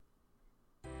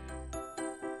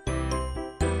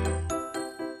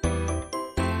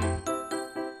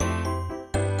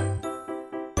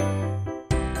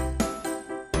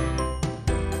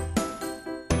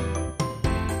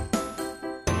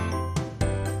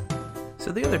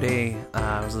So the other day,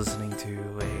 I was listening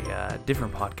to a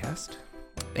different podcast,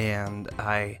 and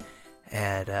I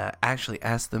had actually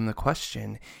asked them the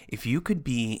question, if you could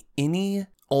be any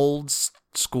old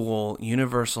school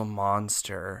universal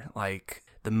monster, like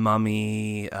the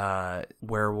Mummy,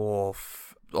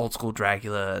 werewolf, old school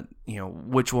Dracula,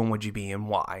 which one would you be and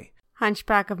why?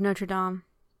 Hunchback of Notre Dame.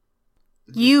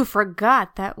 You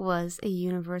forgot that was a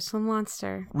universal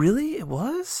monster. Really? It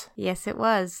was? Yes, it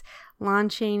was. Lon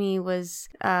Chaney was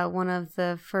one of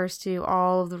the first to do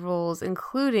all of the roles,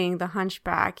 including the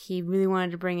Hunchback. He really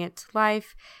wanted to bring it to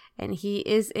life, and he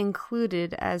is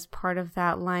included as part of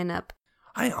that lineup.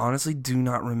 I honestly do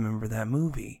not remember that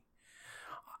movie.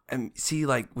 And see,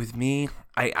 like, with me,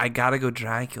 I gotta go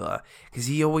Dracula, because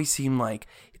he always seemed like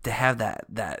to have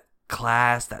that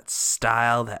class, that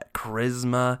style, that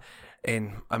charisma.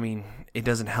 And I mean, it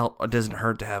doesn't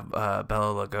hurt to have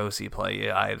Bela Lugosi play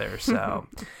you either. So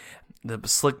the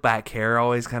slick back hair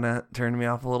always kind of turned me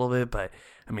off a little bit. But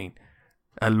I mean,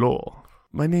 hello,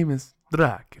 my name is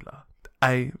Dracula.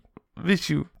 I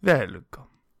wish you welcome.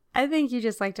 I think you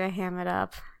just like to ham it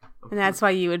up, and that's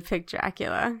why you would pick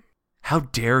Dracula. How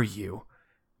dare you?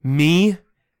 Me?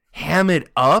 Ham it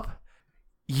up?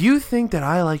 You think that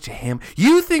I like to ham?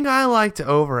 You think I like to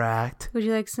overact? Would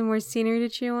you like some more scenery to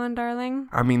chew on, darling?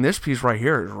 I mean, this piece right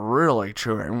here is really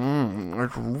chewing.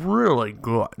 It's really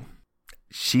good.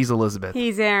 She's Elizabeth.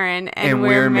 He's Aaron, and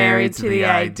we're married to the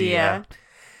idea.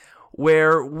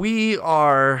 Where we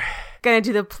are gonna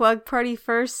do the plug party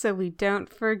first so we don't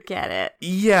forget it.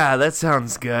 Yeah, that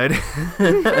sounds good.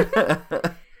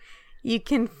 You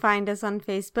can find us on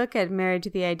Facebook at Married to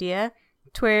the Idea,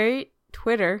 Twitter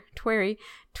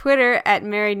at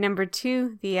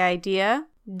married2 the idea,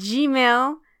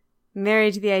 Gmail,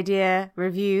 married to the idea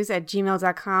reviews at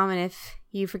gmail.com. And if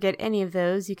you forget any of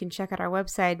those, you can check out our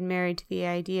website,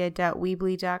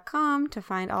 marriedtotheidea.weebly.com, to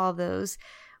find all of those.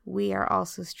 We are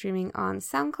also streaming on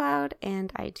SoundCloud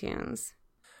and iTunes.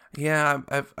 Yeah,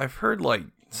 I've heard like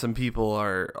some people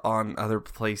are on other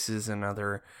places and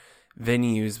other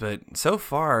venues, but so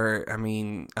far, I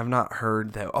mean, I've not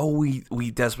heard that,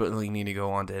 we desperately need to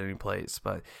go on to any place.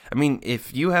 But I mean,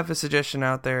 if you have a suggestion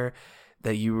out there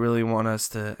that you really want us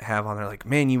to have on there, like,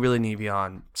 man, you really need to be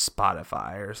on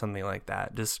Spotify or something like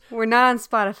that, we're not on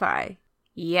Spotify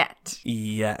yet.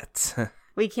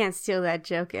 We can't steal that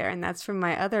joke, Aaron. That's from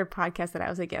my other podcast that I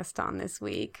was a guest on this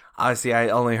week. Honestly, I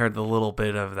only heard the little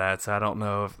bit of that, so I don't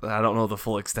know the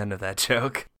full extent of that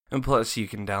joke. And plus, you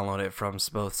can download it from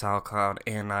both SoundCloud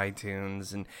and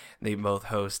iTunes, and they both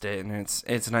host it. And it's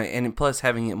nice. And plus,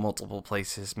 having it multiple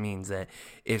places means that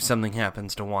if something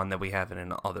happens to one, that we have it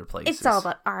in other places. It's all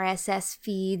about RSS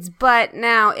feeds. But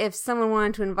now, if someone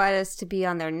wanted to invite us to be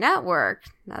on their network,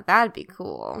 now that'd be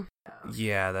cool.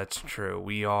 Yeah, that's true.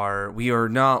 We are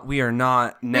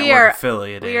not network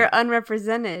affiliated. We are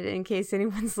unrepresented, in case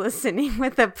anyone's listening,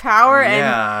 with the power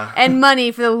and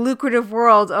money for the lucrative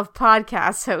world of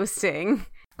podcast hosting.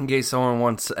 In case someone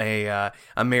wants a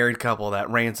married couple that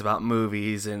rants about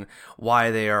movies and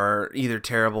why they are either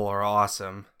terrible or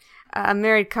awesome. A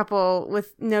married couple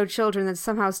with no children that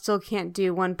somehow still can't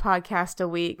do one podcast a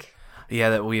week.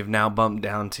 Yeah, that we have now bumped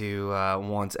down to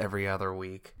once every other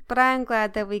week. But I'm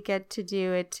glad that we get to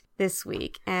do it this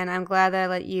week. And I'm glad that I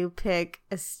let you pick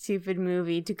a stupid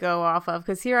movie to go off of.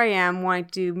 Because here I am wanting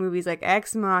to do movies like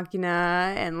Ex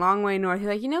Machina and Long Way North.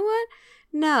 You're like, you know what?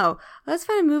 No. Let's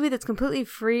find a movie that's completely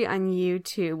free on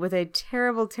YouTube with a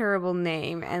terrible, terrible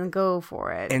name and go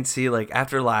for it. And see, like,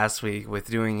 after last week with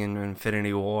doing an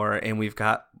Infinity War, and we've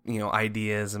got,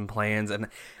 ideas and plans, and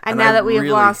now that we have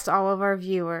lost all of our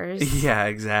viewers. Yeah,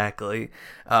 exactly.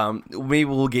 Maybe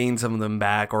we'll gain some of them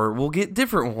back, or we'll get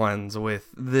different ones with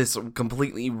this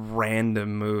completely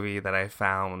random movie that I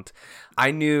found. I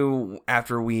knew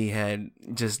after we had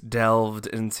just delved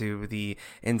into the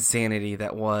insanity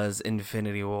that was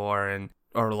Infinity War,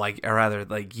 or rather,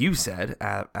 like you said,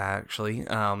 actually,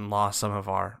 lost some of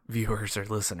our viewers or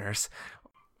listeners.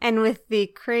 And with the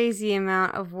crazy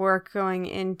amount of work going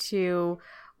into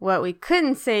what we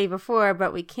couldn't say before,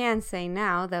 but we can say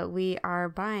now, that we are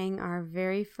buying our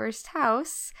very first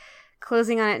house,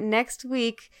 closing on it next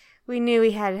week, we knew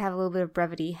we had to have a little bit of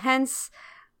brevity. Hence,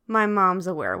 my mom's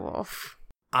a werewolf.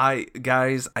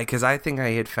 Because I think I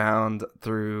had found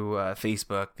through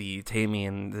Facebook the Tammy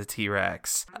and the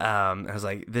T-Rex. I was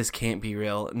like, this can't be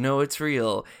real. No, it's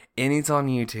real. And it's on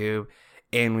YouTube.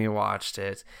 And we watched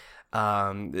it.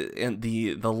 In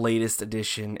the latest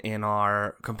edition in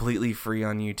our completely free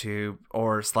on YouTube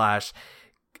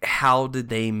 / how did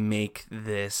they make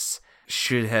this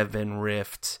should have been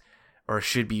riffed or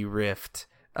should be riffed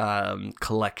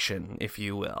collection, if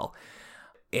you will.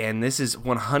 and this is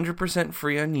 100%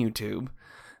 free on YouTube.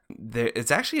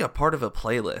 It's actually a part of a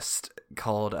playlist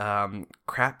called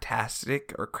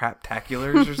Craptastic or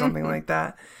Craptaculars or something like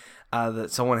that.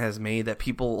 That someone has made, that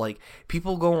people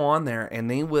go on there and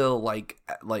they will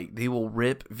they will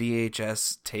rip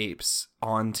VHS tapes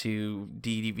onto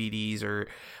DVDs or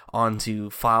onto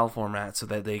file format so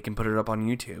that they can put it up on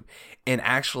YouTube. And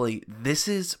actually, this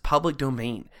is public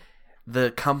domain.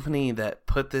 The company that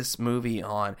put this movie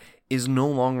on is no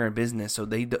longer in business, so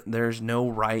there's no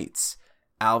rights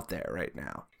out there right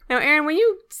now. Now, Aaron, when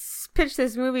you pitched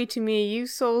this movie to me, you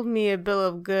sold me a bill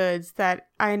of goods that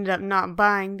I ended up not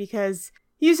buying because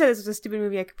you said this was a stupid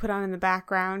movie I could put on in the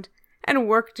background and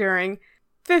work during.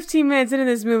 15 minutes into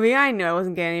this movie, I knew I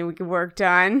wasn't getting any work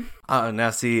done.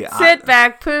 Now see, sit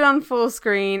back, put it on full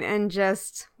screen, and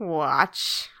just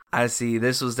watch. I see.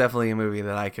 This was definitely a movie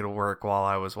that I could work while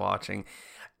I was watching.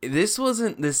 This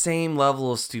wasn't the same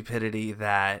level of stupidity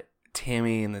that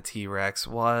Tammy and the T-Rex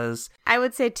was. I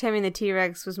would say Tammy and the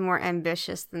T-Rex was more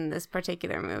ambitious than this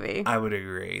particular movie. I would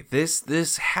agree.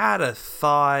 This had a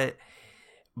thought,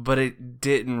 but it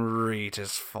didn't reach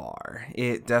as far.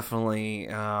 It definitely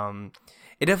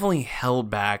held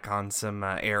back on some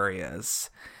areas.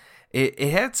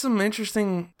 It had some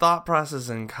interesting thought process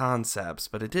and concepts,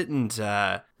 but it didn't...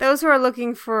 Those who are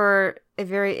looking for a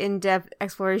very in-depth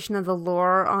exploration of the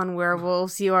lore on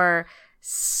werewolves, you are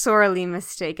sorely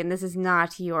mistaken. This is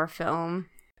not your film.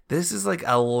 This is like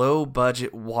a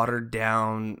low-budget,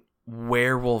 watered-down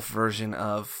werewolf version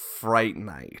of Fright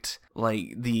Night.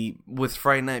 With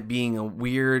Fright Night being a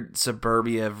weird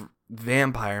suburbia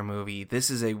vampire movie,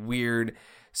 this is a weird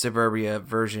suburbia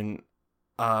version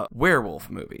werewolf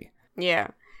movie. Yeah.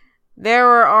 There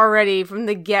were already, from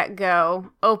the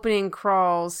get-go, opening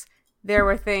crawls, there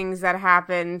were things that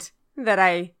happened that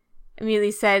I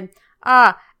immediately said,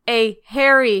 a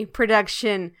Harry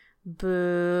production.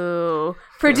 Boo.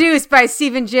 Produced by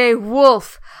Stephen J.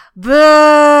 Wolf.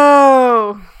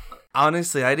 Boo.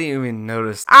 Honestly, I didn't even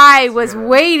notice. I was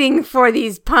waiting for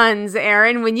these puns,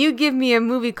 Aaron. When you give me a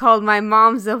movie called My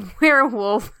Mom's a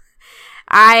Werewolf,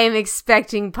 I am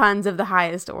expecting puns of the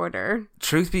highest order.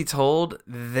 Truth be told,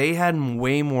 they had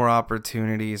way more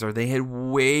opportunities, or they had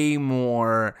way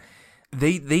more...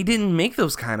 They didn't make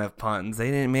those kind of puns.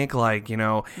 They didn't make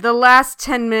The last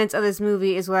 10 minutes of this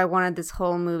movie is what I wanted this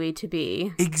whole movie to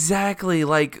be. Exactly.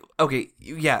 Okay,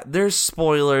 yeah, there's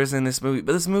spoilers in this movie,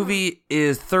 but this movie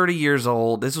is 30 years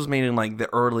old. This was made in the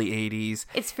early 80s.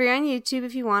 It's free on YouTube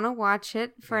if you want to watch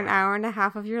it for an hour and a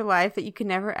half of your life that you can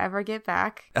never ever get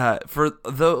back. For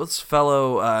those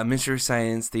fellow Mystery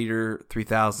Science Theater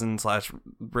 3000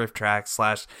 / Riff Track /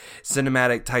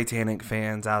 Cinematic Titanic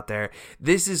fans out there,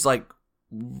 this is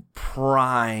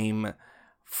prime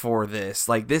for this.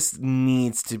 This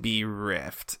needs to be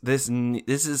riffed. This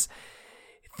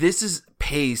is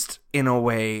paced in a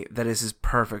way that is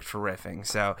perfect for riffing.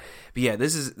 So, but yeah,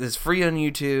 this is free on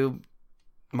YouTube.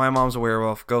 My Mom's a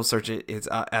Werewolf. Go search it. It's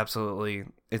absolutely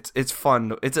it's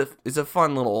fun. It's a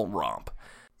fun little romp.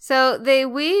 So they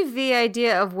weave the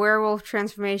idea of werewolf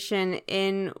transformation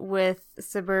in with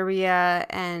suburbia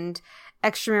and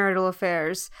extramarital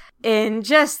affairs in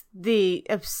just the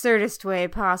absurdest way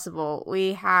possible.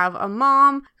 We have a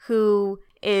mom who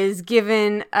is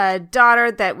given a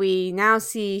daughter that we now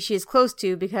see she is close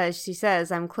to because she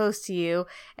says, "I'm close to you,"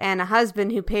 and a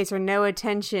husband who pays her no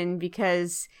attention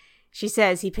because she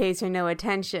says he pays her no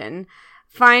attention,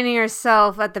 finding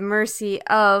herself at the mercy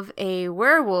of a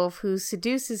werewolf who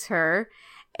seduces her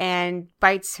and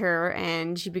bites her,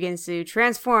 and she begins to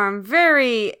transform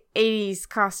very 80s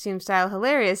costume style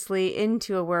hilariously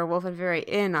into a werewolf at very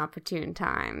inopportune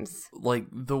times. Like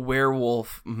the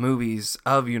werewolf movies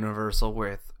of Universal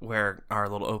where our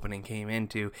little opening came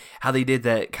into, how they did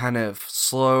that kind of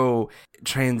slow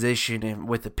transition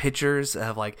with the pictures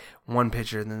of one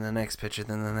picture, then the next picture,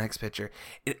 then the next picture.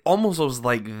 It almost was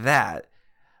like that,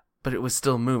 but it was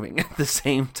still moving at the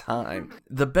same time.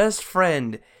 The best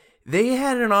friend... They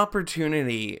had an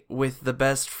opportunity with the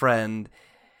best friend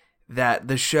that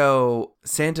the show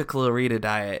Santa Clarita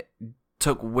Diet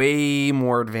took way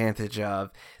more advantage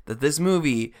of, that this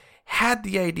movie had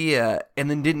the idea and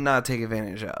then did not take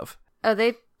advantage of. Oh,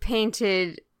 they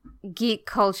painted geek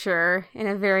culture in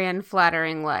a very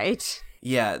unflattering light.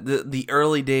 Yeah, the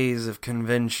early days of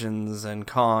conventions and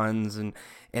cons and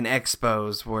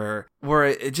expos where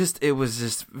it was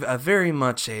just a very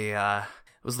much a...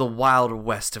 It was the Wild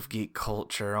West of geek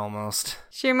culture, almost.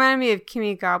 She reminded me of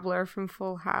Kimmy Gobbler from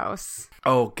Full House.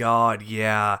 Oh, God,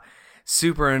 yeah.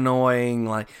 Super annoying,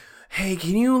 hey,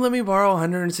 can you let me borrow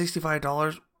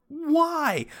 $165?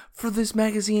 Why? For this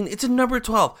magazine? It's a number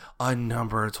 12. A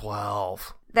number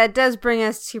 12. that does bring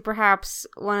us to perhaps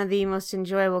one of the most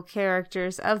enjoyable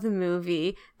characters of the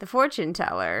movie, the fortune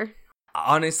teller.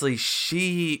 Honestly,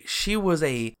 she was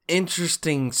a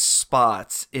interesting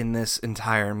spot in this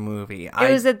entire movie.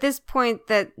 It was at this point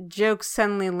that jokes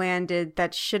suddenly landed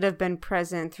that should have been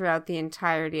present throughout the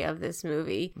entirety of this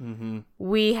movie. Mm-hmm.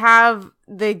 We have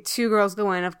the two girls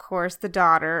go in, of course. The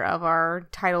daughter of our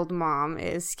titled mom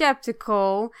is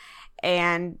skeptical,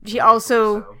 and she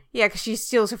because she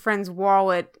steals her friend's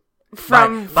wallet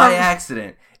by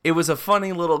accident. It was a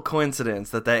funny little coincidence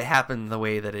that happened the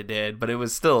way that it did, but it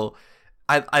was still...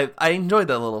 I enjoyed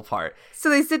that little part. So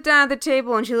they sit down at the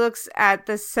table and she looks at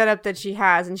the setup that she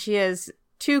has, and she has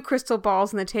 2 crystal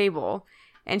balls on the table,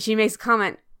 and she makes a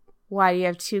comment, "Why do you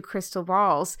have 2 crystal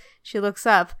balls?" She looks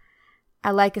up,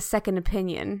 "I like a second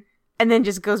opinion," and then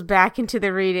just goes back into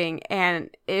the reading.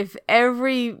 And if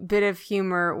every bit of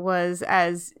humor was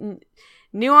as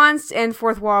nuanced and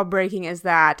fourth wall breaking as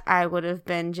that, I would have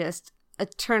been just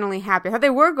eternally happy. I thought they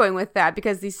were going with that,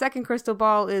 because the second crystal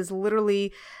ball is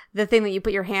literally the thing that you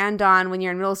put your hand on when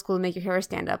you're in middle school to make your hair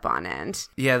stand up on end.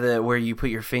 Yeah, where you put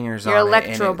your fingers your on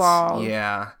electro ball.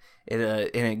 Yeah, and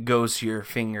it goes to your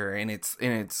finger, and it's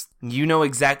you know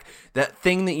that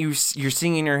thing that you're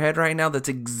seeing in your head right now. That's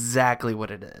exactly what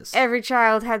it is. Every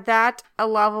child had that, a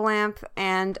lava lamp,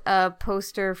 and a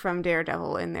poster from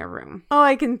Daredevil in their room. All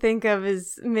I can think of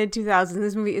is mid-2000s.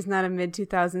 This movie is not a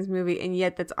mid-2000s movie, and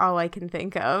yet that's all I can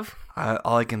think of.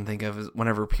 All I can think of is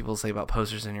whenever people say about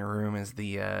posters in your room is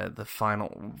one of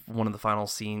the final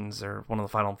scenes, or one of the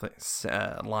final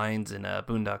lines in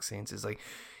Boondock Saints is like,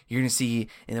 you're going to see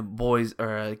in a boy's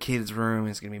or a kid's room,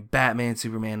 it's going to be Batman,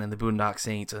 Superman, and the Boondock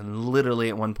Saints. And literally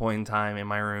at one point in time in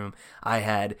my room, I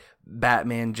had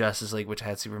Batman, Justice League, which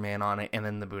had Superman on it, and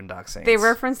then the Boondock Saints. They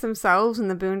reference themselves in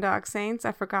the Boondock Saints?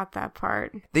 I forgot that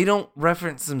part. They don't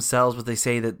reference themselves, but they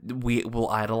say that we will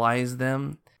idolize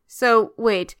them. So,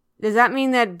 wait. Does that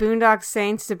mean that Boondock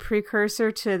Saints is a precursor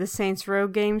to the Saints Row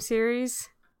game series?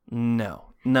 No,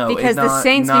 because the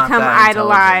Saints become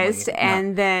idolized,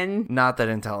 and then not that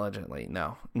intelligently.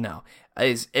 No.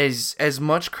 As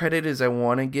much credit as I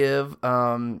want to give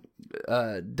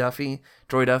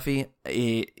Troy Duffy,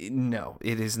 it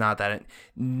is not that.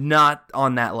 Not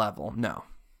on that level. No.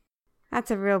 That's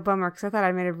a real bummer, because I thought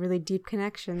I made a really deep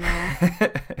connection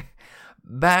there.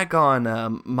 Back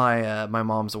on my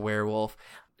mom's a werewolf.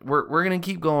 We're gonna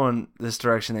keep going this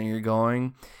direction that you're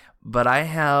going, but I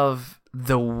have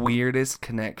the weirdest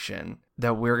connection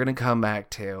that we're gonna come back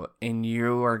to, and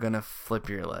you are gonna flip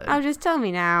your lid. Oh, just tell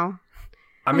me now.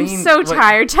 I'm so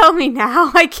tired. Tell me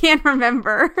now. I can't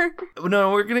remember.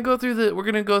 No, we're gonna go through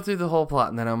the whole plot,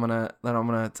 and then I'm gonna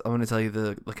tell you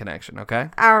the connection. Okay.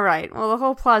 All right. Well, the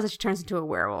whole plot is that she turns into a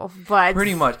werewolf, but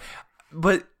pretty much.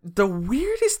 But the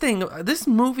weirdest thing, this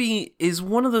movie is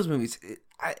one of those movies.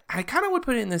 I kind of would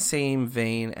put it in the same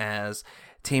vein as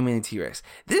Taming the T-Rex.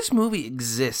 This movie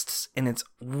exists in its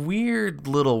weird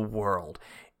little world,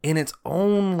 in its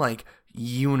own, like,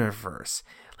 universe.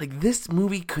 Like, this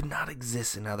movie could not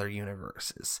exist in other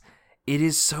universes. It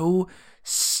is so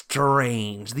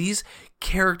strange. These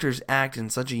characters act in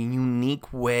such a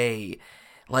unique way.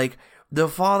 Like, the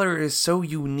father is so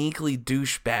uniquely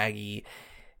douchebaggy.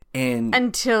 And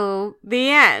until the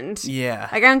end. Yeah.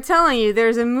 Like, I'm telling you,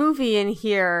 there's a movie in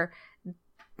here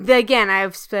that, again,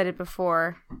 I've said it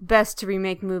before, best to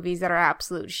remake movies that are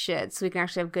absolute shit so we can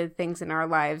actually have good things in our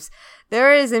lives.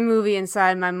 There is a movie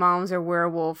inside My Mom's a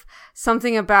Werewolf,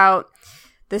 something about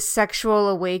the sexual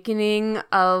awakening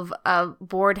of a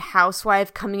bored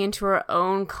housewife coming into her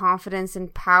own confidence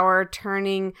and power,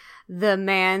 turning the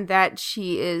man that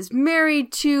she is married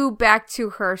to back to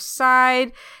her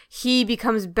side. He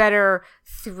becomes better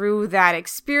through that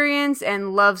experience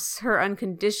and loves her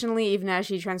unconditionally, even as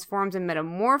she transforms and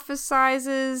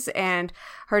metamorphosizes. And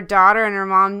her daughter and her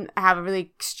mom have a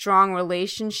really strong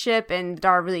relationship, and the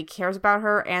daughter really cares about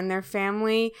her and their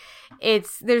family.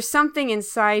 There's something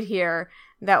inside here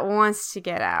that wants to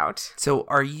get out. So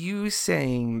are you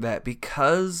saying that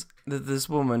because this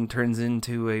woman turns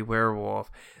into a werewolf,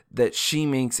 that she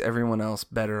makes everyone else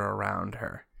better around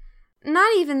her?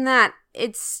 Not even that.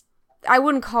 I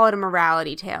wouldn't call it a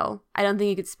morality tale. I don't think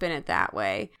you could spin it that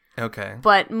way. Okay.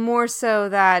 But more so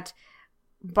that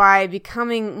by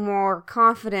becoming more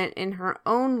confident in her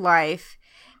own life,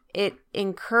 it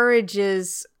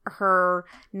encourages her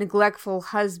neglectful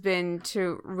husband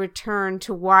to return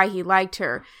to why he liked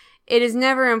her. It is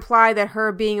never implied that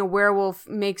her being a werewolf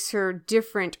makes her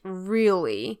different,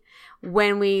 really.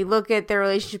 When we look at their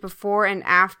relationship before and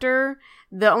after,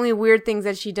 the only weird things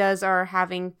that she does are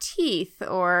having teeth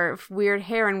or weird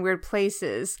hair in weird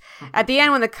places. At the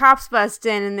end, when the cops bust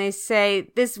in and they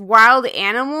say, "This wild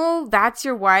animal, that's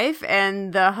your wife,"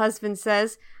 and the husband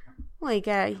says, "Well, you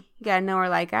gotta know her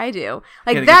like I do."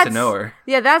 Like, you gotta that's get to know her.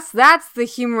 Yeah, that's the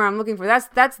humor I'm looking for.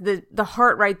 That's the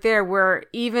heart right there, where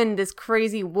even this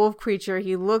crazy wolf creature,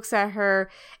 he looks at her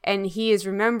and he is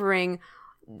remembering.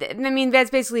 I mean, that's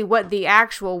basically what the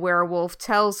actual werewolf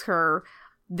tells her.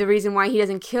 The reason why he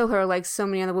doesn't kill her like so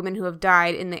many other women who have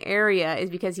died in the area is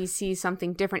because he sees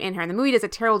something different in her. And the movie does a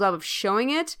terrible job of showing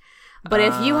it. But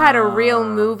if you had a real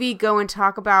movie go and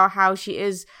talk about how she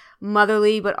is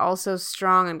motherly but also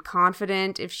strong and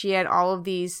confident, if she had all of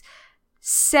these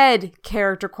said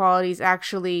character qualities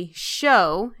actually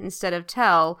show instead of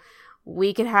tell,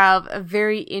 we could have a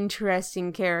very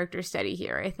interesting character study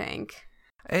here, I think.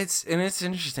 It's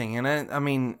interesting, and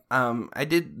I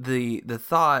did the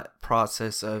thought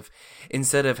process of,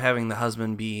 instead of having the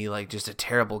husband be like just a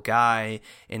terrible guy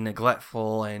and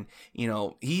neglectful, and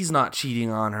he's not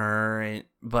cheating on her,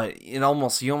 but you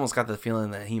almost got the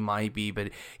feeling that he might be,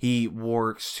 but he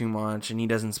works too much and he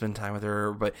doesn't spend time with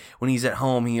her. But when he's at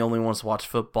home, he only wants to watch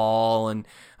football and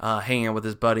hang out with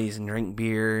his buddies and drink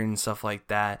beer and stuff like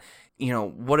that.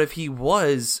 What if he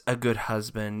was a good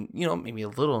husband, maybe a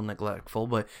little neglectful,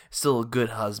 but still a good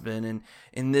husband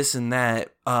and this and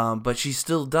that. But she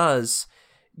still does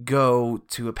go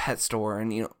to a pet store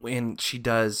and she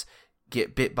does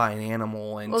get bit by an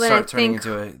animal and start turning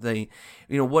into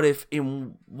what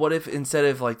if instead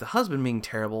of like the husband being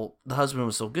terrible, the husband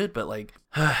was still good, but like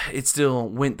it still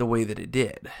went the way that it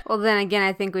did. Well, then again,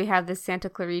 I think we have the Santa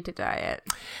Clarita Diet.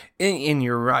 And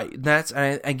you're right.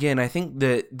 I think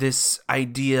that this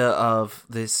idea of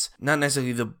this, not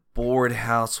necessarily the bored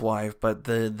housewife, but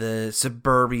the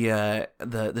suburbia,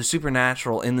 the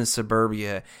supernatural in the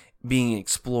suburbia being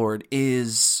explored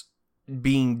is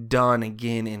being done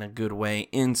again in a good way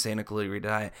in Santa Clarita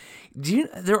Diet.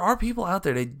 There are people out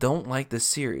there that don't like this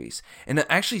series, and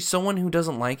actually someone who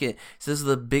doesn't like it says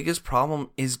the biggest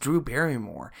problem is Drew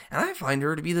Barrymore, and I find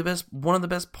her to be one of the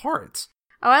best parts.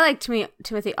 Oh, I like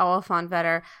Timothy Olyphant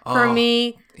better. For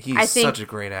me, I think such a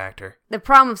great actor. The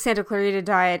problem with Santa Clarita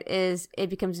Diet is it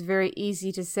becomes very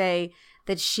easy to say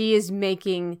that she is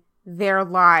making their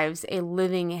lives a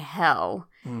living hell.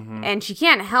 Mm-hmm. And she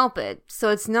can't help it. So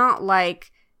it's not like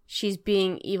she's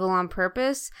being evil on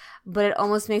purpose, but it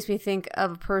almost makes me think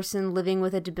of a person living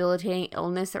with a debilitating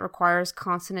illness that requires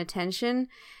constant attention.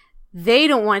 They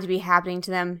don't want it to be happening to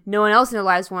them. No one else in their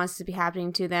lives wants it to be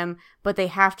happening to them, but they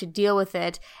have to deal with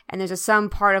it. And there's some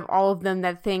part of all of them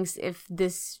that thinks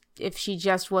if she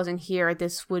just wasn't here,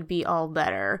 this would be all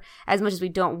better. As much as we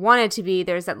don't want it to be,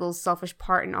 there's that little selfish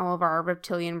part in all of our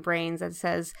reptilian brains that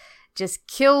says, just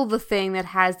kill the thing that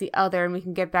has the other and we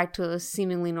can get back to a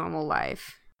seemingly normal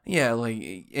life. Yeah,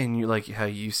 like how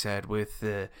you said with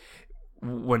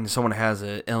when someone has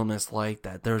an illness like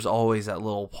that, there's always that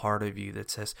little part of you that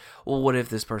says, well, what if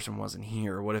this person wasn't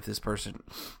here? What if this person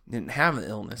didn't have an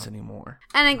illness anymore?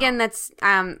 And again, that's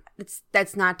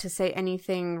not to say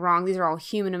anything wrong. These are all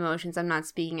human emotions. I'm not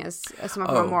speaking as someone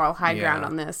from a moral high ground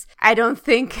on this. I don't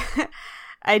think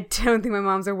my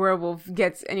mom's a werewolf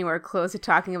gets anywhere close to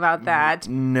talking about that.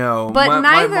 No, but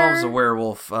my mom's a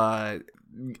werewolf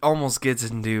almost gets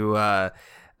into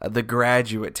the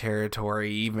Graduate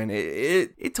territory. Even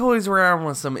it toys around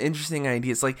with some interesting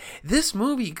ideas. Like, this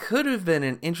movie could have been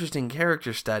an interesting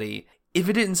character study if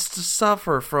it didn't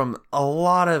suffer from a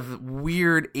lot of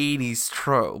weird 80s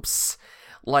tropes,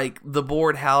 like the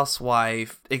bored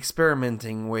housewife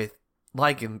experimenting with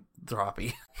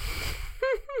lycanthropy.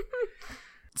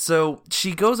 So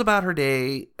she goes about her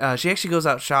day. She actually goes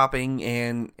out shopping,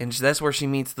 and that's where she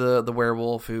meets the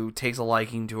werewolf, who takes a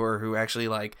liking to her, who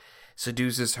actually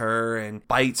seduces her and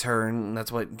bites her, and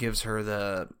that's what gives her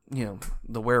the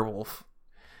werewolf.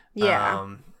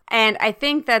 Yeah. And I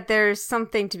think that there's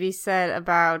something to be said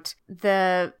about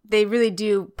they really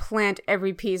do plant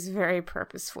every piece very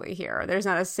purposefully here. There's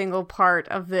not a single part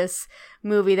of this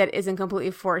movie that isn't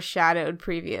completely foreshadowed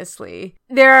previously.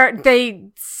 They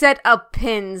set up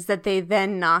pins that they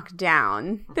then knock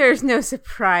down. There's no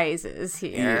surprises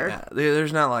here. Yeah,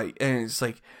 there's not and it's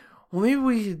like, well, maybe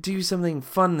we could do something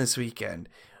fun this weekend.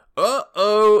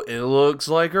 Uh-oh, it looks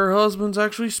like her husband's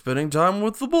actually spending time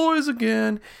with the boys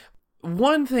again.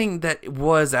 One thing that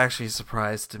was actually a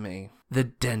surprise to me, the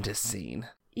dentist scene.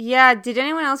 Yeah, did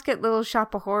anyone else get Little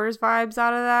Shop of Horrors vibes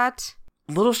out of that?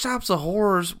 Little Shops of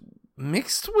Horrors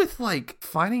mixed with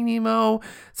Finding Nemo,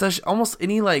 such almost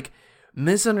any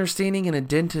misunderstanding in a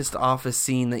dentist office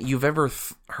scene that you've ever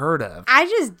heard of. I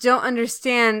just don't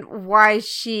understand why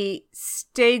she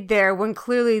stayed there when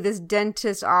clearly this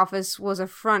dentist office was a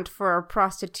front for a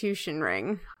prostitution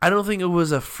ring. I don't think it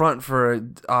was a front for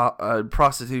a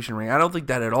prostitution ring. I don't think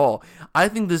that at all. I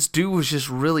think this dude was just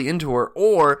really into her,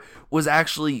 or was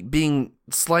actually being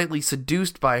slightly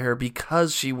seduced by her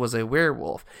because she was a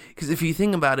werewolf. Because if you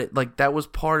think about it, like, that was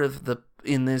part of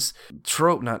in this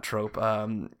trope,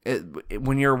 when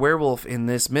you're a werewolf in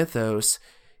this mythos,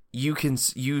 you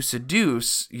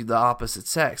seduce the opposite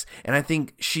sex, and I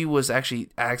think she was actually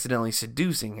accidentally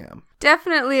seducing him.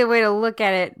 Definitely a way to look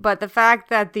at it, but the fact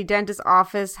that the dentist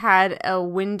office had a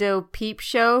window peep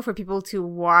show for people to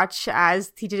watch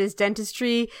as he did his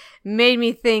dentistry made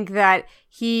me think that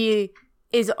he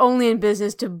is only in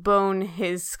business to bone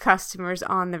his customers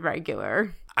on the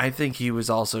regular. I think he was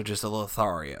also just a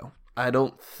Lothario. I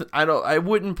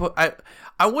wouldn't put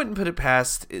it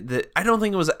past that. I don't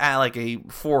think it was like a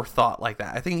forethought like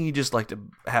that. I think he just liked to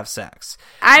have sex.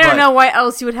 I don't know why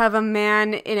else you would have a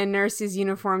man in a nurse's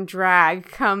uniform drag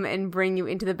come and bring you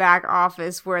into the back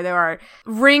office where there are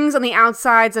rings on the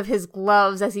outsides of his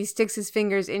gloves as he sticks his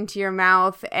fingers into your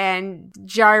mouth and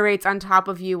gyrates on top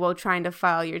of you while trying to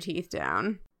file your teeth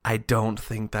down. I don't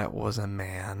think that was a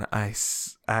man. I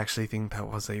actually think that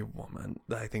was a woman.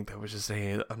 I think that was just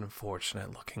an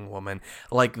unfortunate looking woman,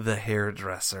 like the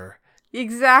hairdresser.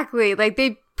 Exactly. Like,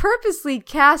 they purposely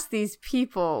cast these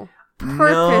people.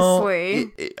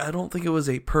 Purposely. No, I don't think it was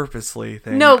a purposely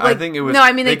thing. No, like, I think it was. No,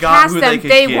 I mean, they cast them.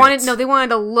 They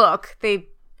wanted a look. They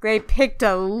picked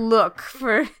a look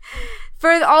for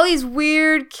all these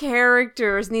weird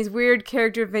characters and these weird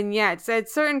character vignettes. At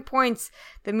certain points,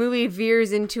 the movie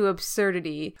veers into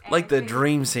absurdity. Like the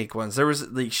dream sequence. There was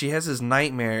she has this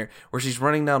nightmare where she's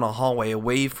running down a hallway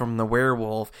away from the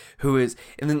werewolf who is.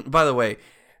 And then, by the way,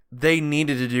 they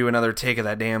needed to do another take of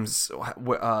that damn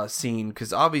scene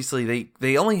because obviously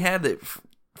they only had it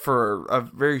for a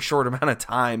very short amount of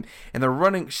time, and they're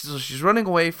running. She's running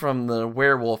away from the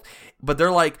werewolf, but they're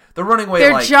running away.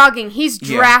 They're jogging. He's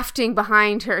drafting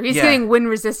behind her. He's getting wind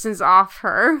resistance off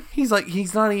her. He's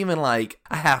not even like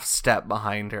a half step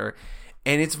behind her,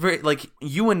 and it's very like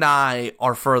you and I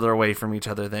are further away from each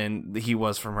other than he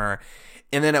was from her.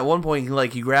 And then at one point,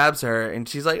 he grabs her, and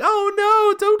she's like, "Oh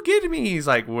no, don't get me!" He's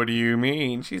like, "What do you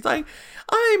mean?" She's like,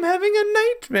 "I'm having a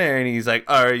nightmare." And he's like,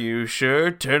 "Are you sure?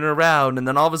 Turn around." And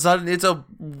then all of a sudden, it's a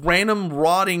random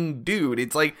rotting dude.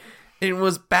 It's like, it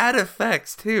was bad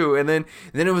effects too. And then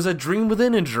it was a dream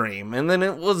within a dream. And then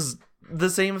it was the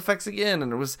same effects again.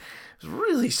 And it was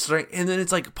really strange. And then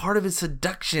it's like part of his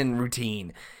seduction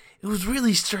routine. It was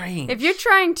really strange. If you're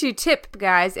trying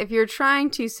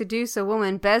to seduce a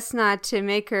woman, best not to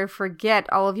make her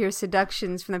forget all of your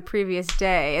seductions from the previous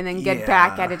day and then get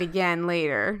back at it again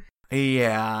later.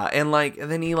 Yeah, and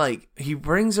then he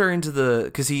brings her into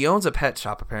because he owns a pet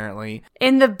shop apparently.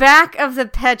 In the back of the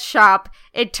pet shop,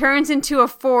 it turns into a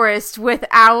forest with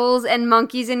owls and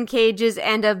monkeys in cages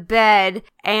and a bed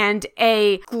and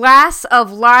a glass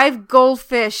of live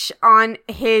goldfish on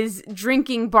his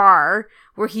drinking bar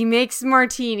where he makes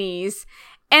martinis.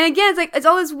 And again, it's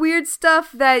all this weird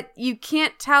stuff that you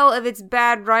can't tell if it's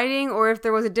bad writing or if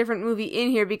there was a different movie in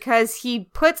here because he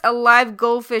puts a live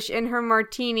goldfish in her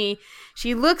martini.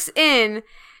 She looks in,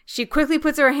 she quickly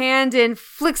puts her hand in,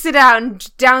 flicks it out,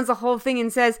 and downs the whole thing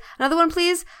and says, "Another one,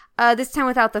 please. This time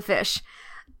without the fish."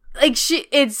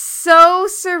 It's so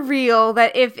surreal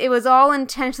that if it was all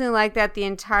intentionally like that the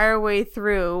entire way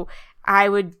through, I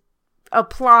would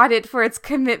applaud it for its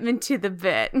commitment to the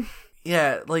bit.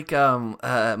 Yeah, like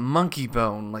Monkey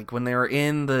Bone, like when they were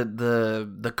in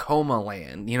the coma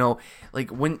land,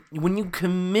 like when you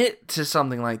commit to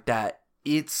something like that,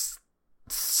 it's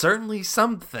certainly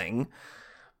something.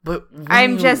 But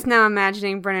I'm just now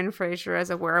imagining Brendan Fraser as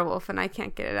a werewolf, and I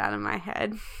can't get it out of my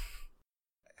head.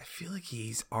 I feel like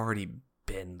he's already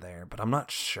been there, but I'm not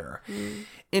sure.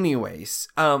 Anyways,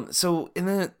 so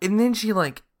and then she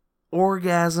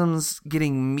orgasms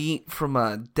getting meat from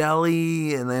a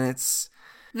deli, and then it's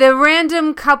the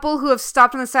random couple who have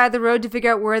stopped on the side of the road to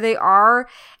figure out where they are,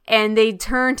 and they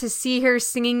turn to see her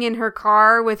singing in her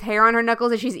car with hair on her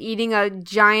knuckles as she's eating a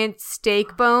giant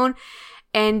steak bone,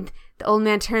 and the old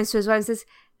man turns to his wife and says,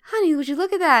 "Honey, would you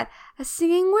look at that? A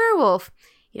singing werewolf."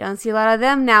 You don't see a lot of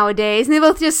them nowadays. And they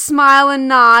both just smile and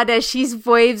nod as she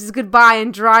waves goodbye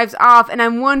and drives off. And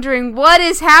I'm wondering what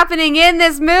is happening in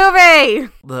this movie.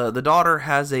 The daughter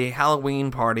has a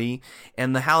Halloween party,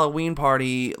 and the Halloween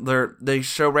party, they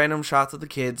show random shots of the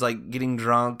kids like getting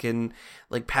drunk and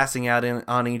like passing out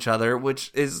on each other,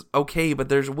 which is okay, but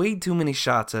there's way too many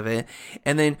shots of it.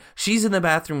 And then she's in the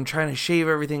bathroom trying to shave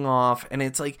everything off, and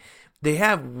it's like they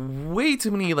have way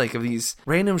too many like of these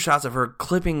random shots of her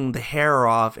clipping the hair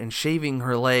off and shaving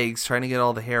her legs, trying to get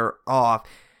all the hair off.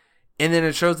 And then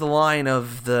it shows the line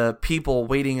of the people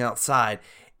waiting outside.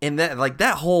 And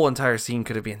that whole entire scene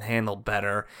could have been handled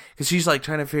better, because she's like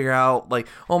trying to figure out like,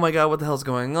 oh my god, what the hell's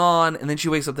going on? And then she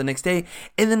wakes up the next day,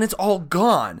 and then it's all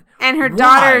gone. And her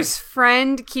daughter's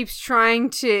friend keeps trying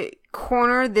to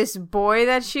corner this boy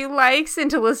that she likes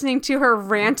into listening to her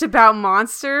rant about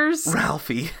monsters.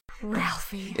 Ralphie.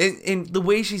 And the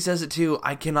way she says it too,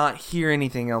 I cannot hear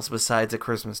anything else besides A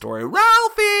Christmas Story.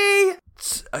 Ralphie!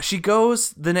 She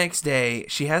goes the next day.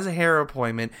 She has a hair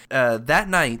appointment. That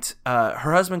night,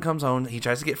 her husband comes home. He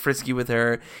tries to get frisky with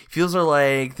her. Feels her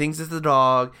leg. Thinks it's the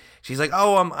dog. She's like,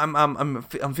 "Oh,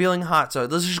 I'm feeling hot, so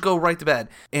let's just go right to bed."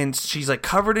 And she's like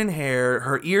covered in hair.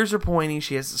 Her ears are pointing.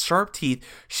 She has sharp teeth.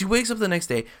 She wakes up the next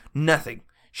day. Nothing.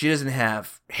 She doesn't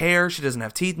have hair. She doesn't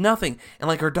have teeth. Nothing. And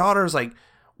like her daughter's like,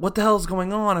 "What the hell's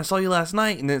going on? I saw you last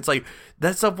night." And it's like,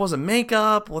 that stuff wasn't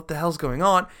makeup. What the hell's going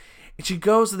on? And she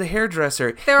goes to the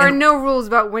hairdresser. There are no rules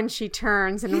about when she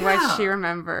turns and what she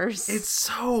remembers. It's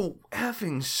so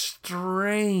effing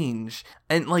strange.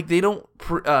 And, like, they don't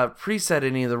preset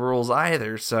any of the rules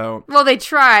either, so... Well, they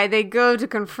try. They go to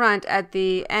confront at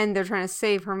the end. They're trying to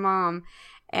save her mom.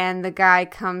 And the guy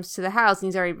comes to the house, and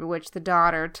he's already bewitched the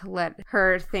daughter to let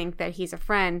her think that he's a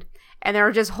friend. And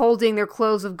they're just holding their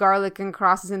cloves of garlic and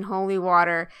crosses in holy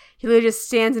water. He literally just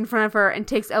stands in front of her and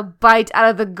takes a bite out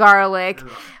of the garlic,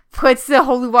 puts the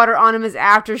holy water on him as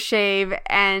aftershave,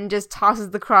 and just tosses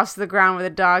the cross to the ground where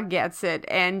the dog gets it,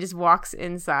 and just walks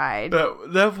inside.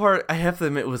 That part, I have to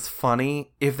admit, was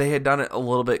funny. If they had done it a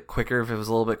little bit quicker, if it was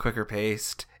a little bit quicker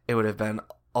paced, it would have been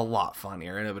a lot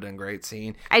funnier, and it would have been a great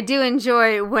scene. I do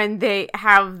enjoy when they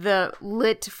have the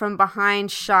lit from behind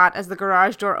shot as the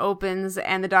garage door opens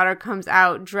and the daughter comes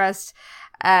out dressed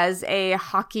as a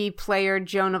hockey player,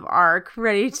 Joan of Arc,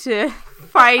 ready to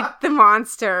fight the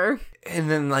monster. And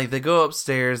then like they go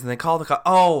upstairs and they call the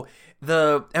cop.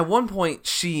 At one point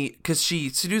because she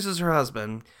seduces her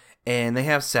husband and they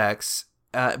have sex,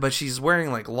 but she's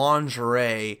wearing like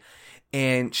lingerie.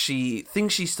 And she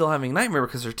thinks she's still having a nightmare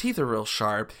because her teeth are real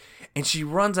sharp. And she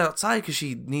runs outside because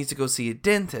she needs to go see a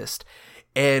dentist.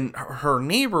 And her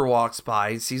neighbor walks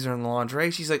by, sees her in the lingerie.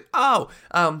 She's like,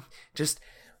 just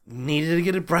needed to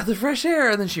get a breath of fresh air.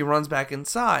 And then she runs back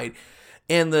inside.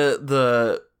 And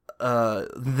the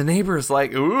neighbor is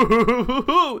like,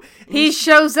 ooh. He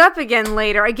shows up again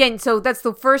later. Again, so that's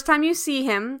the first time you see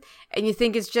him. And you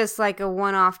think it's just like a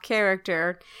one-off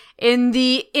character. In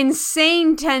the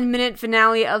insane 10-minute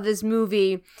finale of this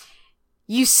movie,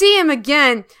 you see him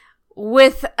again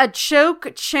with a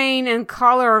choke chain and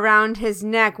collar around his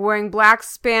neck, wearing black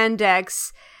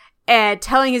spandex, and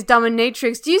telling his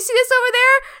dominatrix, "Do you see this over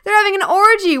there? They're having an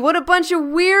orgy. What a bunch of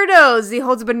weirdos." He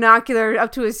holds a binocular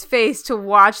up to his face to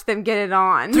watch them get it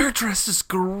on. They're dressed as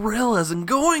gorillas and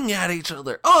going at each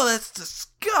other. Oh, that's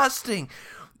disgusting.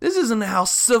 This isn't how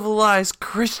civilized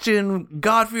Christian,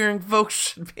 God-fearing folks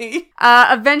should be.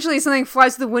 Eventually, something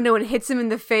flies through the window and hits him in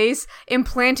the face,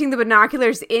 implanting the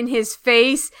binoculars in his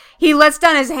face. He lets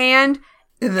down his hand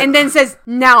and then says,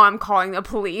 "Now I'm calling the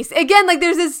police." Again, like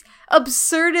there's this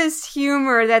absurdist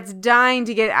humor that's dying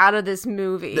to get out of this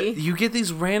movie. You get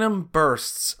these random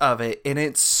bursts of it, and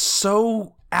it's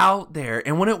so out there.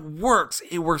 And when it works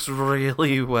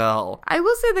really well. I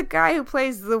will say the guy who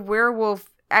plays the werewolf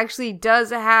actually does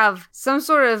have some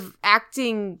sort of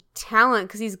acting talent,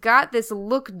 because he's got this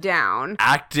look down.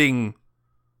 Acting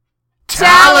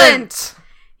talent!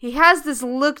 He has this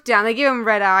look down. They give him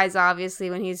red eyes, obviously,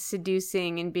 when he's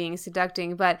seducing and being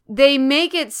seducting, but they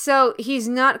make it so he's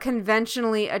not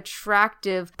conventionally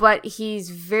attractive, but he's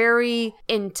very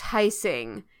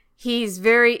enticing. He's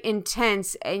very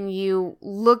intense, and you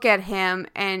look at him,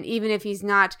 and even if he's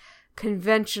not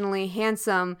conventionally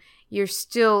handsome, you're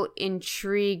still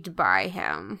intrigued by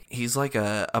him. He's like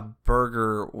a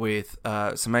burger with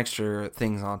some extra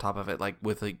things on top of it, like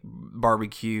with like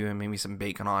barbecue and maybe some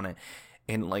bacon on it.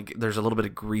 And like there's a little bit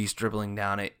of grease dribbling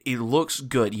down it. It looks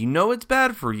good. You know it's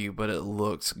bad for you, but it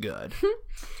looks good.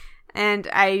 And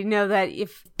I know that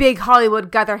if big Hollywood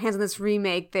got their hands on this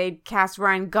remake, they'd cast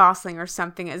Ryan Gosling or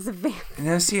something as the vampire.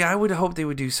 Now, see, I would hope they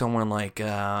would do someone like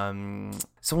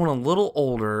someone a little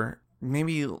older,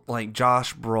 maybe like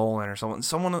Josh Brolin or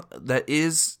someone that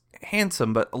is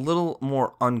handsome but a little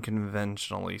more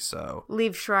unconventionally so.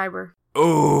 Liev Schreiber.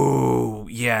 Oh,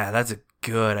 yeah, that's a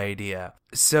good idea.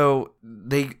 So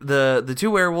the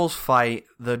two werewolves fight.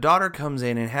 The daughter comes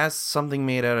in and has something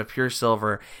made out of pure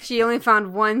silver. She only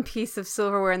found one piece of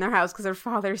silverware in their house because her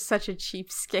father's such a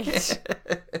cheapskate.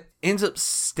 Ends up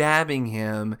stabbing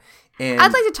him. And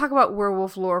I'd like to talk about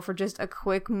werewolf lore for just a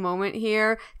quick moment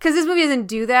here, because this movie doesn't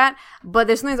do that, but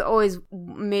there's something that's always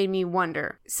made me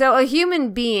wonder. So a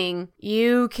human being,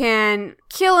 you can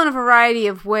kill in a variety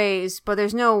of ways, but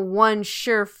there's no one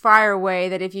surefire way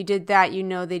that if you did that, you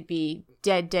know they'd be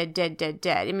dead.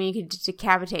 I mean, you could just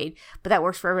decapitate, but that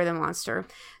works for every other monster.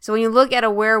 So when you look at a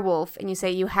werewolf and you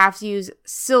say you have to use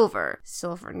silver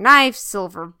knife,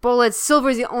 silver bullets, silver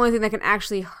is the only thing that can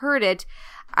actually hurt it,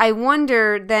 I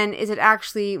wonder then, is it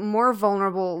actually more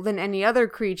vulnerable than any other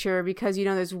creature because, you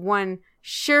know, there's one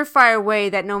surefire way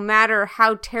that no matter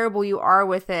how terrible you are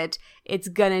with it, it's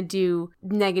gonna do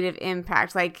negative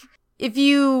impact. Like, if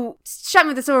you shot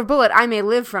me with a silver bullet, I may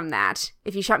live from that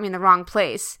if you shot me in the wrong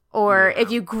place. Or if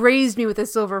you grazed me with a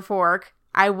silver fork,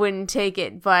 I wouldn't take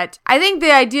it. But I think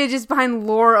the idea just behind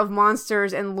lore of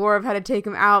monsters and lore of how to take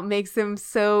them out makes them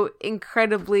so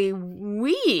incredibly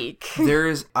weak. There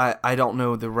is, I don't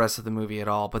know the rest of the movie at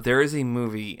all, but there is a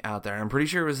movie out there, I'm pretty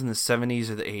sure it was in the 70s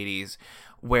or the 80s,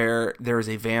 where there is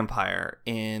a vampire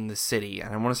in the city,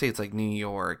 and I want to say it's like New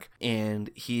York, and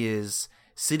he is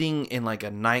sitting in like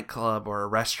a nightclub or a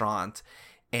restaurant,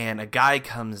 and a guy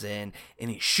comes in, and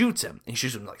he shoots him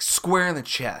like square in the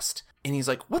chest. And he's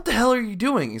like, what the hell are you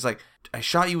doing? He's like, I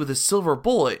shot you with a silver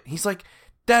bullet. He's like,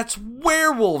 that's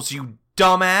werewolves, you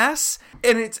dumbass.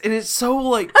 And it's so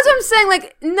like... That's what I'm saying.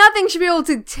 Like, nothing should be able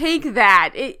to take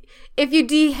that. If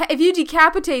you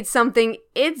decapitate something,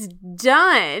 it's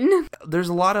done. There's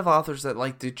a lot of authors that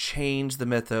like to change the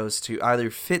mythos to either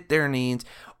fit their needs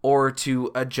or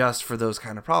to adjust for those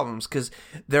kind of problems. Because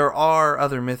there are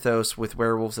other mythos with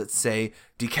werewolves that say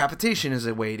decapitation is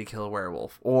a way to kill a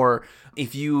werewolf. Or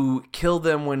if you kill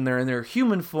them when they're in their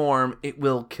human form, it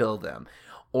will kill them.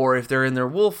 Or if they're in their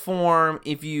wolf form,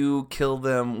 if you kill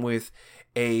them with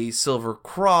a silver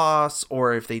cross,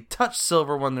 or if they touch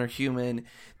silver when they're human,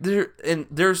 there's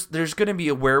going to be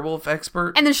a werewolf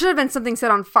expert. And there should have been something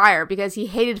set on fire because he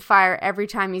hated fire every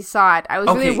time he saw it. I was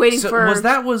really waiting for. Was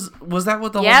that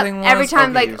what the whole thing was? Every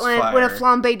time, when a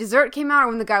flambe dessert came out, or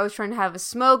when the guy was trying to have a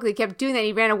smoke, they kept doing that.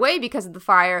 He ran away because of the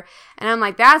fire, and I'm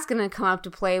like, that's going to come up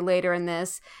to play later in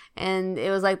this. And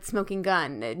it was like the smoking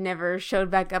gun; it never showed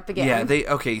back up again.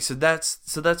 Yeah, so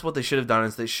that's what they should have done,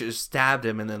 is they should have stabbed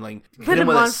him and then like hit him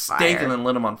with a stake and then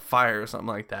lit him on fire or something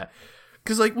like that.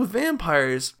 Because, like, with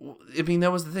vampires, I mean,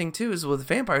 that was the thing, too, is with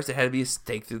vampires, they had to be a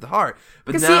stake through the heart.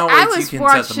 But now you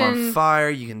can set them on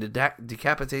fire, you can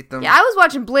decapitate them. Yeah, I was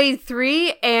watching Blade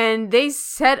 3, and they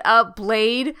set up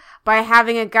Blade by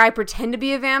having a guy pretend to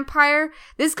be a vampire.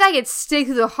 This guy gets staked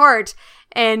through the heart,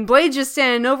 and Blade's just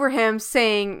standing over him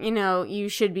saying, you know, you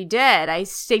should be dead. I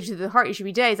staked you through the heart, you should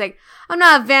be dead. He's like, I'm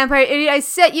not a vampire, idiot, I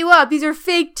set you up, these are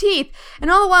fake teeth. And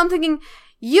all the while I'm thinking,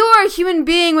 you are a human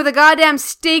being with a goddamn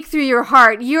stake through your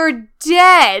heart. You're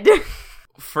dead.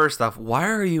 First off, why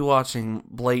are you watching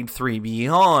Blade 3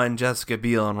 beyond Jessica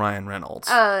Biel and Ryan Reynolds?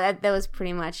 Oh, that was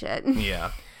pretty much it.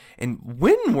 Yeah. And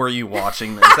when were you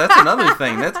watching this? That's another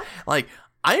thing. That's like,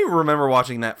 I remember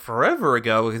watching that forever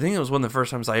ago. I think it was one of the first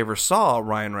times I ever saw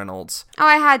Ryan Reynolds. Oh,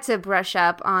 I had to brush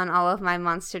up on all of my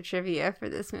monster trivia for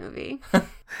this movie.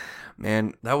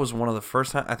 Man, that was one of the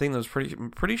first times. I think that was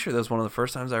pretty sure that was one of the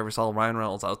first times I ever saw Ryan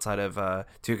Reynolds outside of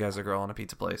Two Guys, a Girl, and a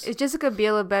Pizza Place. Is Jessica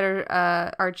Biel a better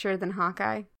archer than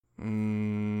Hawkeye?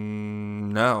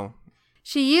 No.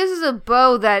 She uses a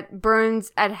bow that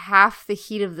burns at half the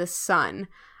heat of the sun.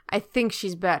 I think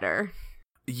she's better.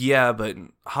 Yeah, but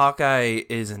Hawkeye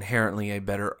is inherently a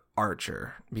better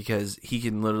archer because he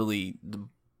can literally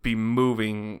be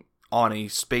moving on a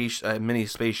mini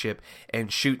spaceship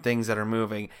and shoot things that are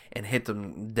moving and hit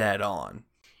them dead on.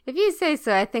 If you say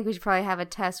so, I think we should probably have a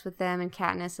test with them and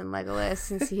Katniss and Legolas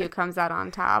and see who comes out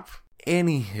on top.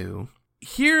 Anywho,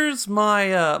 here's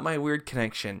my my weird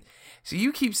connection. So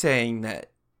you keep saying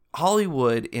that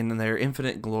Hollywood, in their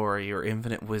infinite glory or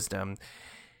infinite wisdom,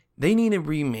 they need to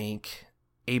remake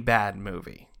a bad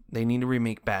movie. They need to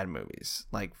remake bad movies.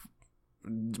 Like,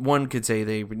 one could say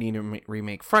they need to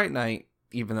remake Fright Night,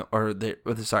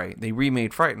 they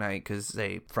remade Fright Night because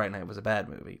Fright Night was a bad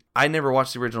movie. I never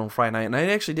watched the original Fright Night, and I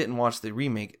actually didn't watch the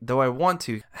remake, though I want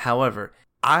to. However,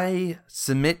 I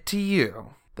submit to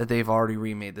you that they've already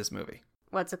remade this movie.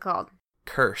 What's it called?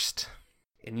 Cursed.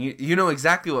 And you know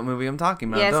exactly what movie I'm talking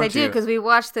about, yes, don't I you? do, because we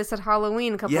watched this at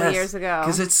Halloween a couple of years ago.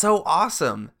 Because it's so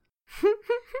awesome.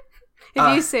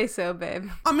 If you say so, babe.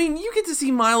 I mean, you get to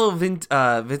see Milo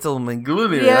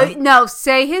Ventimiglia. Yeah, no,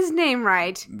 say his name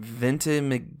right.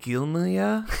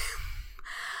 Ventimiglia?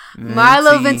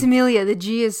 Milo Ventimiglia. The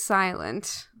G is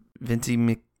silent.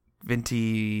 Venti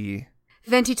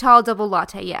Venti-tall double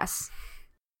latte, yes.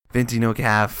 Venti milk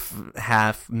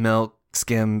half milk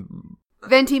skim.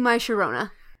 Venti my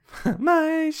Sharona.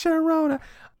 My Sharona.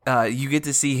 You get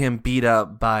to see him beat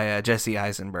up by Jesse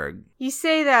Eisenberg. You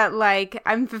say that like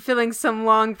I'm fulfilling some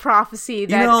long prophecy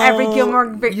that every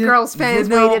Gilmore Girls fan has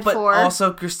waited but for.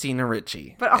 Also Christina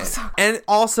Ricci. But also... And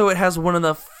also it has one of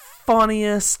the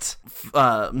funniest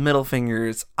middle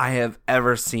fingers I have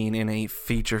ever seen in a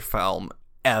feature film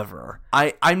ever.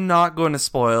 I'm not going to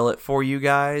spoil it for you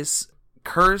guys.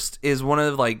 Cursed is one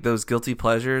of like those guilty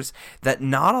pleasures that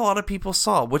not a lot of people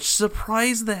saw, which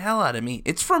surprised the hell out of me.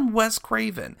 It's from Wes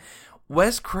Craven.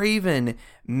 Wes Craven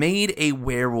made a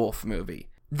werewolf movie.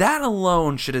 That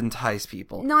alone should entice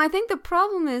people. No, I think the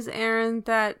problem is, Aaron,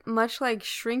 that much like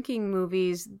shrinking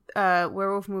movies,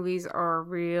 werewolf movies are a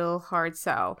real hard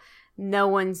sell. No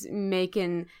one's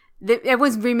making...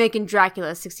 Everyone's remaking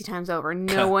Dracula 60 times over.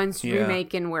 No one's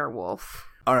remaking Werewolf.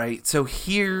 All right, so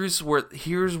here's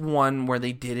one where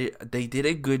they did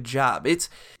a good job.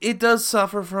 It does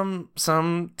suffer from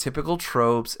some typical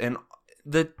tropes, and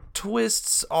the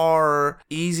twists are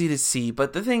easy to see,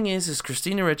 but the thing is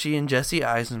Christina Ricci and Jesse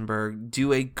Eisenberg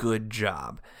do a good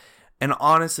job. And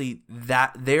honestly,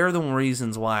 that they're the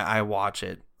reasons why I watch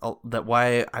it.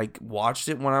 Why I watched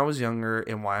it when I was younger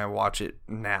and why I watch it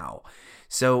now.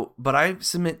 So, but I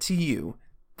submit to you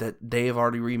that they have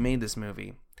already remade this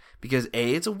movie. Because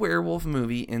A, it's a werewolf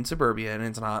movie in suburbia, and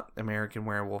it's not American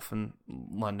Werewolf in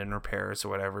London or Paris or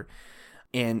whatever.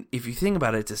 And if you think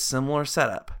about it, it's a similar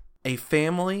setup. A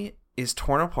family is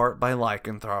torn apart by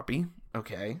lycanthropy.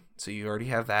 Okay, so you already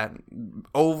have that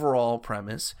overall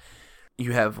premise.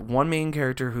 You have one main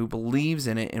character who believes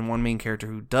in it and one main character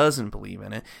who doesn't believe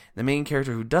in it. The main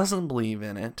character who doesn't believe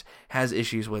in it has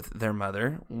issues with their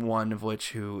mother, one of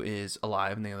which who is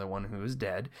alive and the other one who is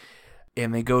dead.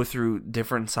 And they go through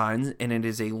different signs, and it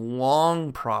is a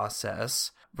long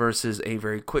process versus a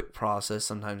very quick process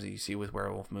sometimes that you see with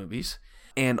werewolf movies.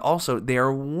 And also, they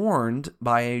are warned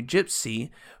by a gypsy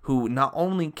who not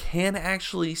only can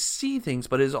actually see things,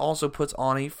 but is also puts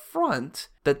on a front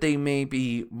that they may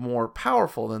be more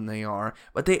powerful than they are,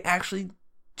 but they actually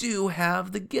do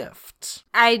have the gift.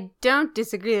 I don't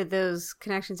disagree that those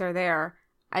connections are there.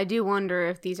 I do wonder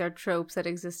if these are tropes that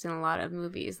exist in a lot of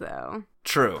movies, though.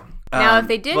 True. Now, if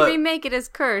they did remake it as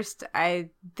Cursed, I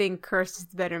think Cursed is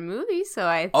the better movie, so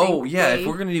I think if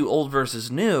we're going to do old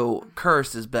versus new,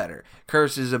 Cursed is better.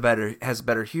 Cursed has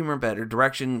better humor, better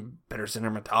direction, better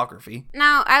cinematography.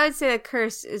 Now, I would say that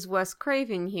Cursed is Wes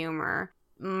Craven humor.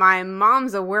 My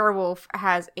Mom's a Werewolf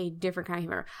has a different kind of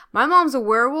humor. My Mom's a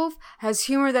Werewolf has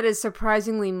humor that is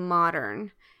surprisingly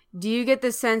modern. Do you get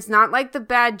the sense, not like the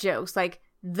bad jokes, like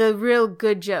the real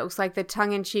good jokes, like the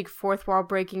tongue-in-cheek fourth wall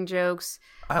breaking jokes?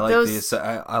 I like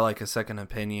I like a second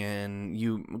opinion.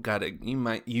 You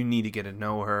need to get to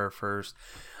know her first.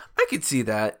 I could see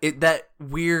that. That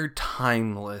weird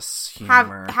timeless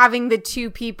humor. Having the two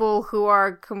people who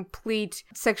are complete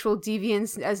sexual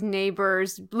deviants as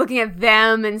neighbors, looking at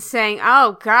them and saying,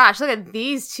 "Oh gosh, look at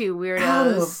these two weirdos." Out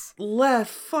of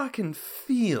left fucking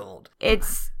field.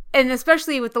 And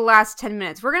especially with the last 10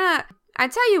 minutes. I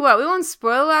tell you what, we won't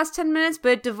spoil the last 10 minutes,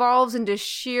 but it devolves into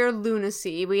sheer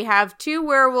lunacy. We have two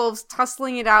werewolves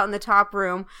tussling it out in the top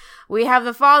room. We have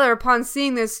the father, upon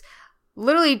seeing this,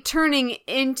 literally turning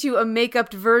into a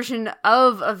make-upped version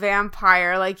of a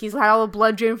vampire. Like, he's had all the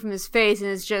blood drain from his face and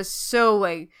is just so,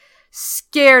 like,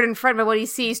 scared and frightened by what he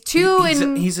sees.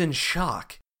 He's in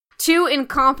shock. Two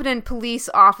incompetent police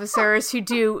officers who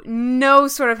do no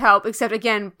sort of help except,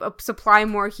 again, supply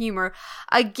more humor.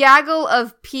 A gaggle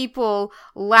of people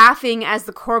laughing as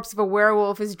the corpse of a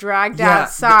werewolf is dragged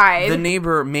outside. The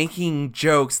neighbor making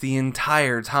jokes the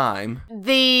entire time.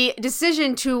 The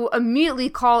decision to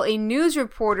immediately call a news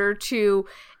reporter to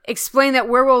explain that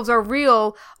werewolves are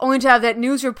real, only to have that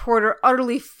news reporter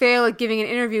utterly fail at giving an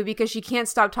interview because she can't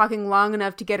stop talking long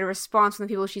enough to get a response from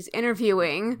the people she's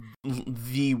interviewing.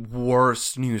 The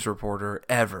worst news reporter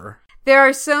ever. There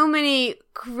are so many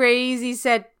crazy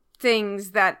set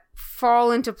things that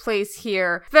fall into place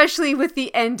here, especially with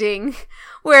the ending,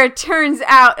 where it turns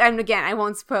out, and again, I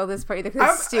won't spoil this part either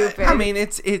because it's stupid. I mean,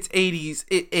 it's 80s.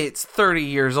 It's 30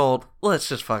 years old. Let's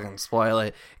just fucking spoil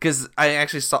it. Because I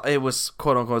actually saw it was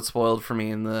quote unquote spoiled for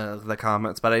me in the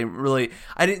comments, but I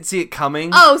didn't see it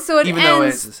coming. Oh, so it even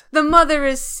ends, the mother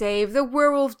is saved, the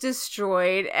werewolf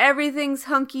destroyed, everything's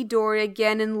hunky-dory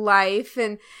again in life,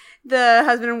 and the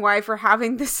husband and wife are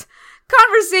having this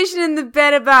conversation in the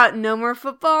bed about no more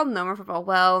football.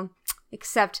 Well,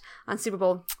 except on Super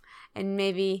Bowl and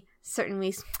maybe certain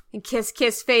weeks. And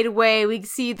kiss, fade away. We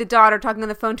see the daughter talking on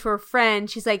the phone to her friend.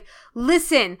 She's like,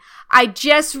 listen, I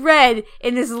just read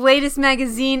in this latest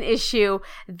magazine issue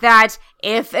that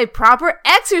if a proper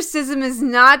exorcism is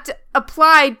not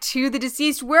applied to the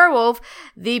deceased werewolf,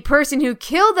 the person who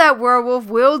killed that werewolf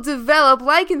will develop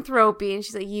lycanthropy. And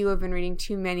she's like, you have been reading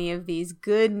too many of these.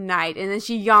 Good night. And then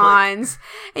she yawns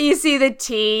and you see the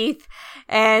teeth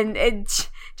and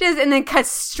and then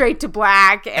cuts straight to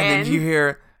black. And then you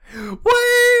hear,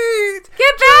 wait!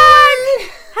 Get back!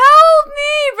 Help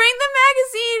me! Bring the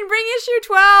magazine! Bring issue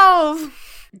 12!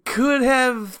 Could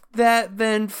have that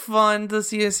been fun to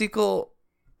see a sequel?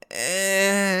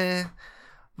 But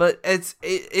it's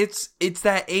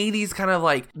that 80s kind of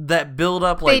like that build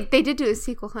up like they did do a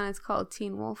sequel, huh? It's called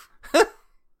Teen Wolf.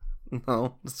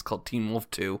 No, it's called Teen Wolf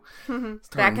 2.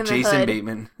 Back in the Jason hood.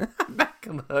 Bateman. Back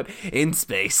in the hood. In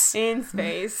space. In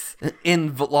space.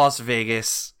 In Las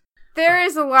Vegas. There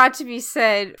is a lot to be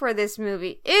said for this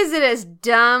movie. Is it as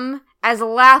dumb, as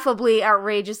laughably,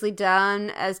 outrageously dumb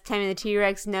as Tammy the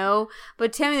T-Rex? No.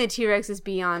 But Tammy the T-Rex is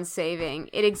beyond saving.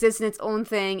 It exists in its own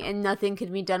thing, and nothing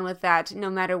can be done with that, no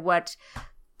matter what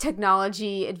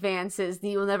technology advances.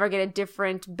 You will never get a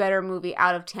different, better movie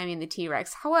out of Tammy and the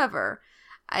T-Rex. However,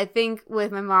 I think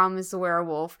with My Mom is a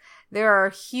Werewolf, there are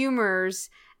humors,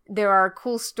 there are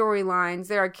cool storylines,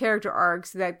 there are character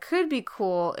arcs that could be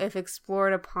cool if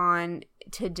explored upon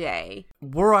today.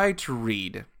 Were I to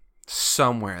read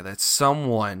somewhere that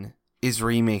someone is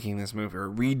remaking this movie or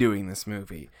redoing this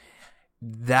movie,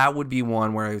 that would be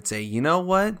one where I would say, you know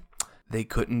what? They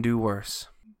couldn't do worse.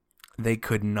 They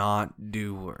could not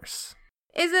do worse.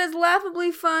 Is it as laughably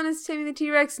fun as Tammy the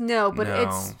T-Rex? No, but No.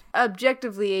 It's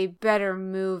objectively a better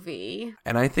movie.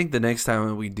 And I think the next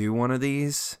time we do one of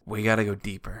these, we gotta go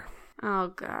deeper. Oh,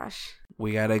 gosh.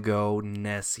 We gotta go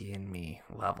Nessie and Me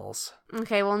levels.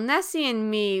 Okay, well, Nessie and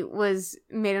Me was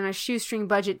made on a shoestring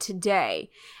budget today.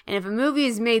 And if a movie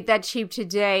is made that cheap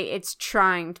today, it's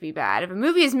trying to be bad. If a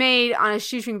movie is made on a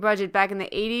shoestring budget back in the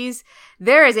 80s,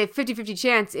 there is a 50-50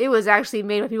 chance it was actually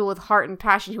made by people with heart and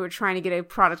passion who were trying to get a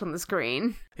product on the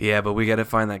screen. Yeah, but we gotta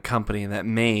find that company that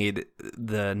made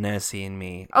the Nessie and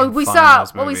Me. Oh, and we find saw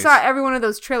those movies. every one of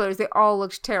those trailers. They all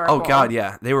looked terrible. Oh, God,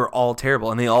 yeah. They were all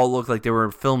terrible, and they all looked like they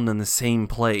were filmed in the same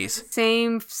place.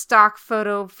 Same stock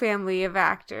photo family of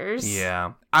actors.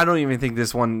 Yeah. I don't even think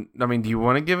this one... I mean, do you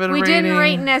want to give it a We rating? didn't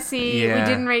rate Nessie. Yeah. We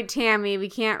didn't rate Tammy. We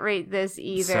can't rate this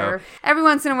either. So- Every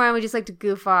once in a while, we just like to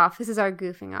goof off. This is our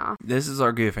goofing off. This is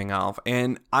our goofing off,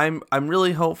 and I'm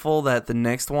really hopeful that the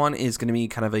next one is going to be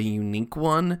kind of a unique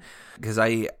one, because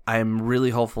I'm really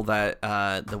hopeful that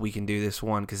that we can do this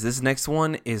one, because this next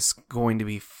one is going to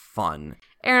be fun.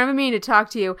 Aaron, I've been meaning to talk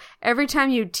to you. Every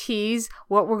time you tease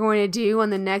what we're going to do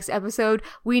on the next episode,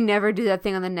 we never do that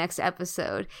thing on the next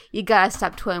episode. You gotta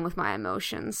stop toying with my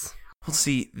emotions. Well,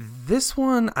 see, this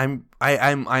one I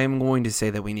am going to say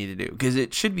that we need to do, because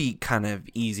it should be kind of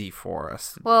easy for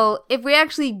us. Well, if we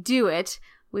actually do it,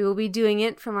 we will be doing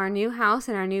it from our new house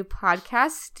and our new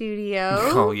podcast studio.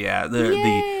 Oh yeah, the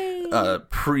Yay!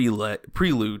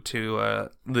 prelude to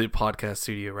the podcast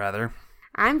studio, rather.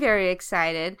 I'm very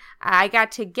excited. I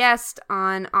got to guest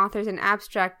on Authors in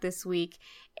Abstract this week,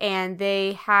 and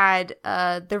they had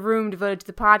the room devoted to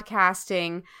the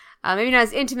podcasting. Maybe not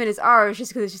as intimate as ours,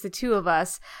 just because it's just the two of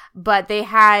us, but they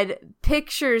had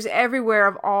pictures everywhere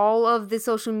of all of the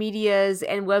social medias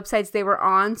and websites they were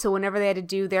on, so whenever they had to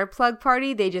do their plug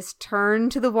party, they just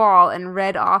turned to the wall and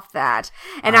read off that.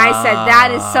 And I said, that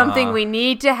is something we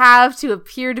need to have to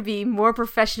appear to be more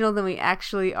professional than we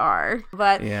actually are.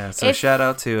 But yeah, so shout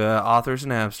out to Authors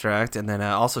in Abstract, and then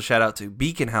also shout out to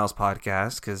Beacon House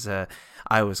Podcast, because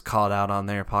I was called out on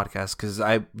their podcast because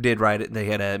I did write it. They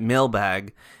had a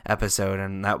mailbag episode,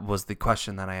 and that was the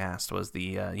question that I asked, was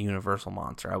the Universal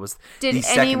monster. I was the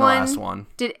second to last one.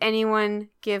 Did anyone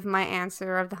give my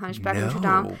answer of the Hunchback of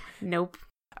Notre Dame? Nope.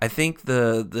 I think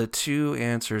the two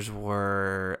answers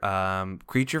were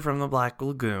Creature from the Black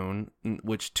Lagoon,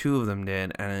 which two of them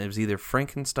did, and it was either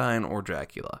Frankenstein or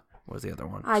Dracula was the other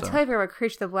one. I tell you, if I were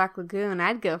Creature of the Black Lagoon,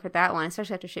 I'd go for that one,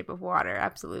 especially after Shape of Water.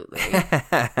 Absolutely.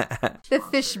 The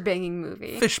fish banging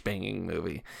movie. Fish banging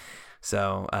movie.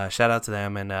 So shout out to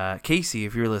them. And Casey,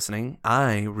 if you're listening,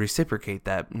 I reciprocate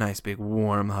that nice big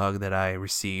warm hug that I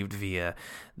received via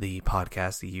the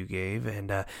podcast that you gave.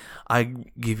 And I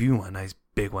give you a nice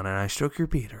big one, and I stroke your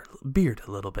beard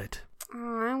a little bit.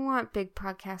 Oh, I want big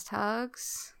podcast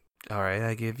hugs. All right,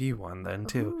 I give you one then,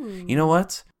 too. Ooh. You know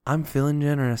what? I'm feeling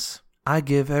generous. I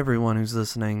give everyone who's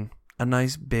listening a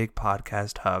nice big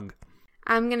podcast hug.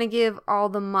 I'm going to give all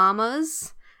the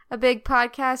mamas a big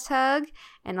podcast hug,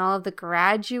 and all of the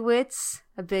graduates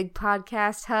a big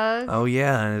podcast hug. Oh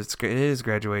yeah, and it is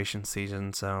graduation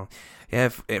season, so yeah.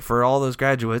 If for all those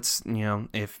graduates,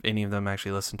 if any of them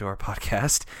actually listen to our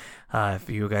podcast, if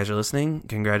you guys are listening,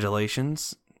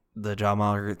 congratulations. The job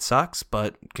market sucks,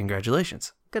 but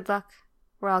congratulations. Good luck.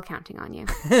 We're all counting on you.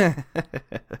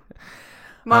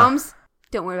 Moms,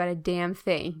 don't worry about a damn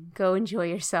thing. Go enjoy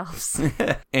yourselves.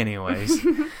 Anyways.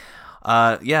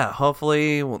 Yeah,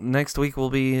 hopefully next week will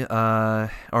be,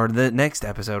 or the next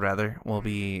episode rather, will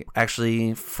be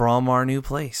actually from our new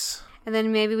place. And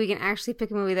then maybe we can actually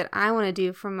pick a movie that I want to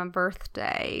do for my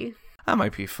birthday. That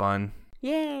might be fun.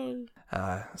 Yay.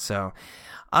 So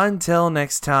until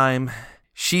next time,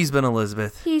 she's been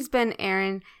Elizabeth. He's been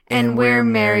Aaron. And we're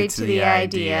married to the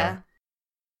idea.